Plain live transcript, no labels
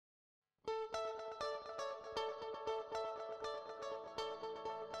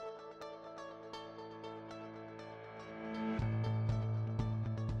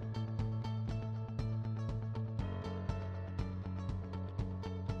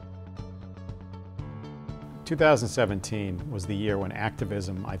2017 was the year when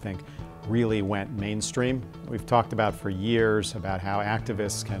activism, I think, really went mainstream. We've talked about for years about how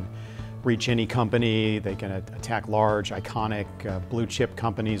activists can reach any company, they can attack large, iconic, blue chip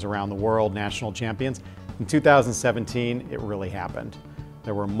companies around the world, national champions. In 2017, it really happened.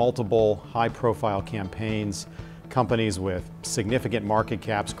 There were multiple high-profile campaigns, companies with significant market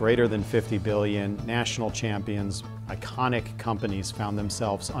caps greater than 50 billion, national champions, iconic companies found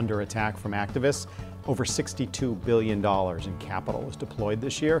themselves under attack from activists. Over $62 billion in capital was deployed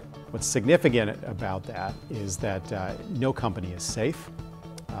this year. What's significant about that is that no company is safe.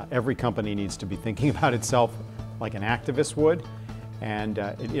 Every company needs to be thinking about itself like an activist would. And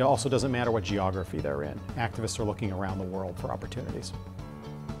it also doesn't matter what geography they're in. Activists are looking around the world for opportunities.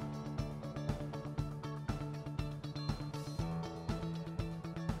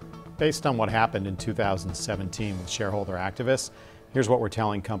 Based on what happened in 2017 with shareholder activists, here's what we're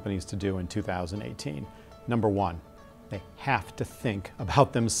telling companies to do in 2018. Number one, they have to think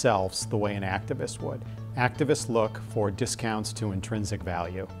about themselves the way an activist would. Activists look for discounts to intrinsic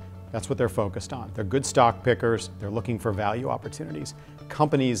value. That's what they're focused on. They're good stock pickers. They're looking for value opportunities.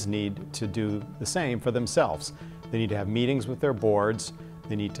 Companies need to do the same for themselves. They need to have meetings with their boards.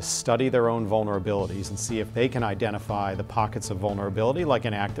 They need to study their own vulnerabilities and see if they can identify the pockets of vulnerability like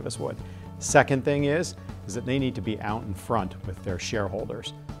an activist would. Second thing is that they need to be out in front with their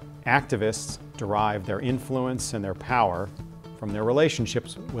shareholders. Activists derive their influence and their power from their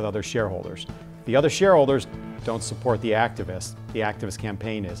relationships with other shareholders. The other shareholders don't support the activist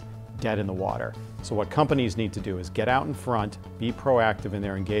campaign is dead in the water. So what companies need to do is get out in front, be proactive in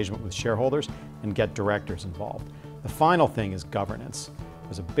their engagement with shareholders, and get directors involved. The final thing is governance.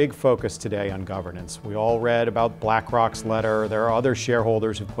 There's a big focus today on governance. We all read about BlackRock's letter. There are other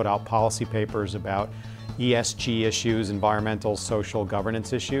shareholders who put out policy papers about ESG issues, environmental, social,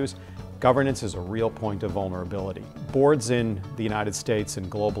 governance issues. Governance is a real point of vulnerability. Boards in the United States and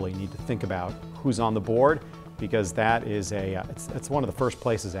globally need to think about who's on the board, because that is it's one of the first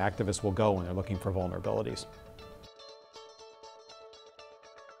places activists will go when they're looking for vulnerabilities.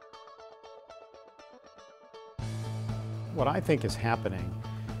 What I think is happening,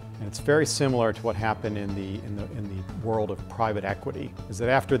 and it's very similar to what happened in the world of private equity, is that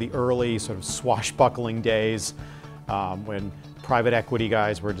after the early sort of swashbuckling days when private equity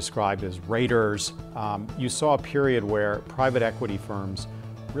guys were described as raiders, you saw a period where private equity firms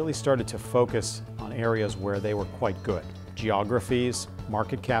really started to focus on areas where they were quite good. Geographies,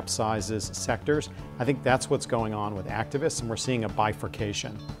 market cap sizes, sectors. I think that's what's going on with activists, and we're seeing a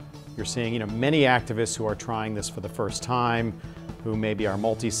bifurcation. You're seeing many activists who are trying this for the first time, who maybe are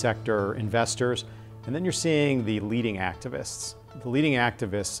multi-sector investors, and then you're seeing the leading activists. The leading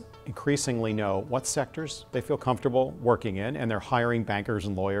activists increasingly know what sectors they feel comfortable working in, and they're hiring bankers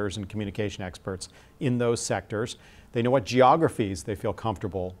and lawyers and communication experts in those sectors. They know what geographies they feel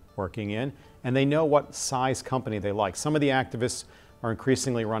comfortable working in, and they know what size company they like. Some of the activists are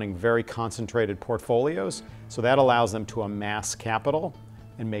increasingly running very concentrated portfolios, so that allows them to amass capital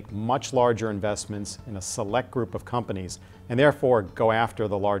and make much larger investments in a select group of companies, and therefore go after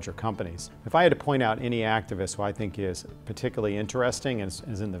the larger companies. If I had to point out any activist who I think is particularly interesting and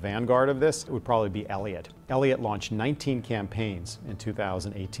is in the vanguard of this, it would probably be Elliott. Elliott launched 19 campaigns in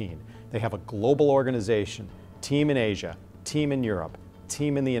 2018. They have a global organization, team in Asia, team in Europe,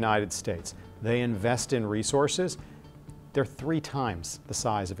 team in the United States. They invest in resources. They're 3 times the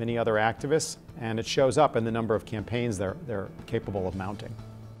size of any other activists, and it shows up in the number of campaigns they're capable of mounting.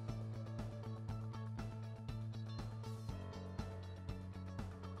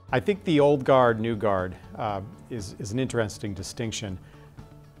 I think the old guard, new guard is an interesting distinction.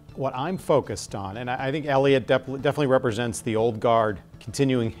 What I'm focused on, and I think Elliott definitely represents the old guard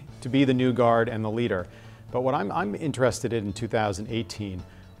continuing to be the new guard and the leader, but what I'm interested in 2018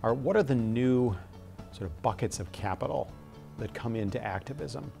 are what are the new sort of buckets of capital that come into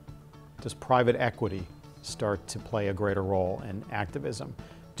activism. Does private equity start to play a greater role in activism?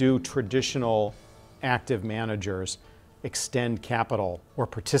 Do traditional active managers extend capital or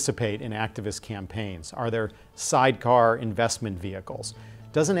participate in activist campaigns? Are there sidecar investment vehicles?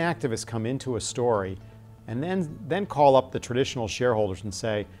 Does an activist come into a story and then call up the traditional shareholders and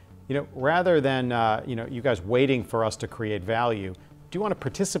say, rather than you guys waiting for us to create value, do you want to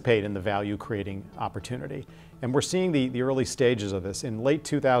participate in the value creating opportunity? And we're seeing the early stages of this. In late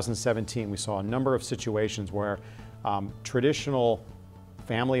 2017, we saw a number of situations where traditional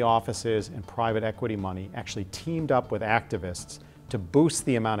family offices and private equity money actually teamed up with activists to boost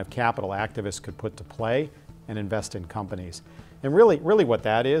the amount of capital activists could put to play and invest in companies. And really what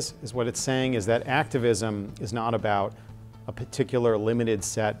that is what it's saying is that activism is not about a particular limited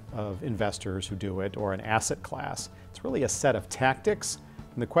set of investors who do it or an asset class. It's really a set of tactics.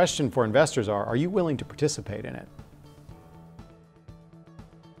 And the question for investors are you willing to participate in it?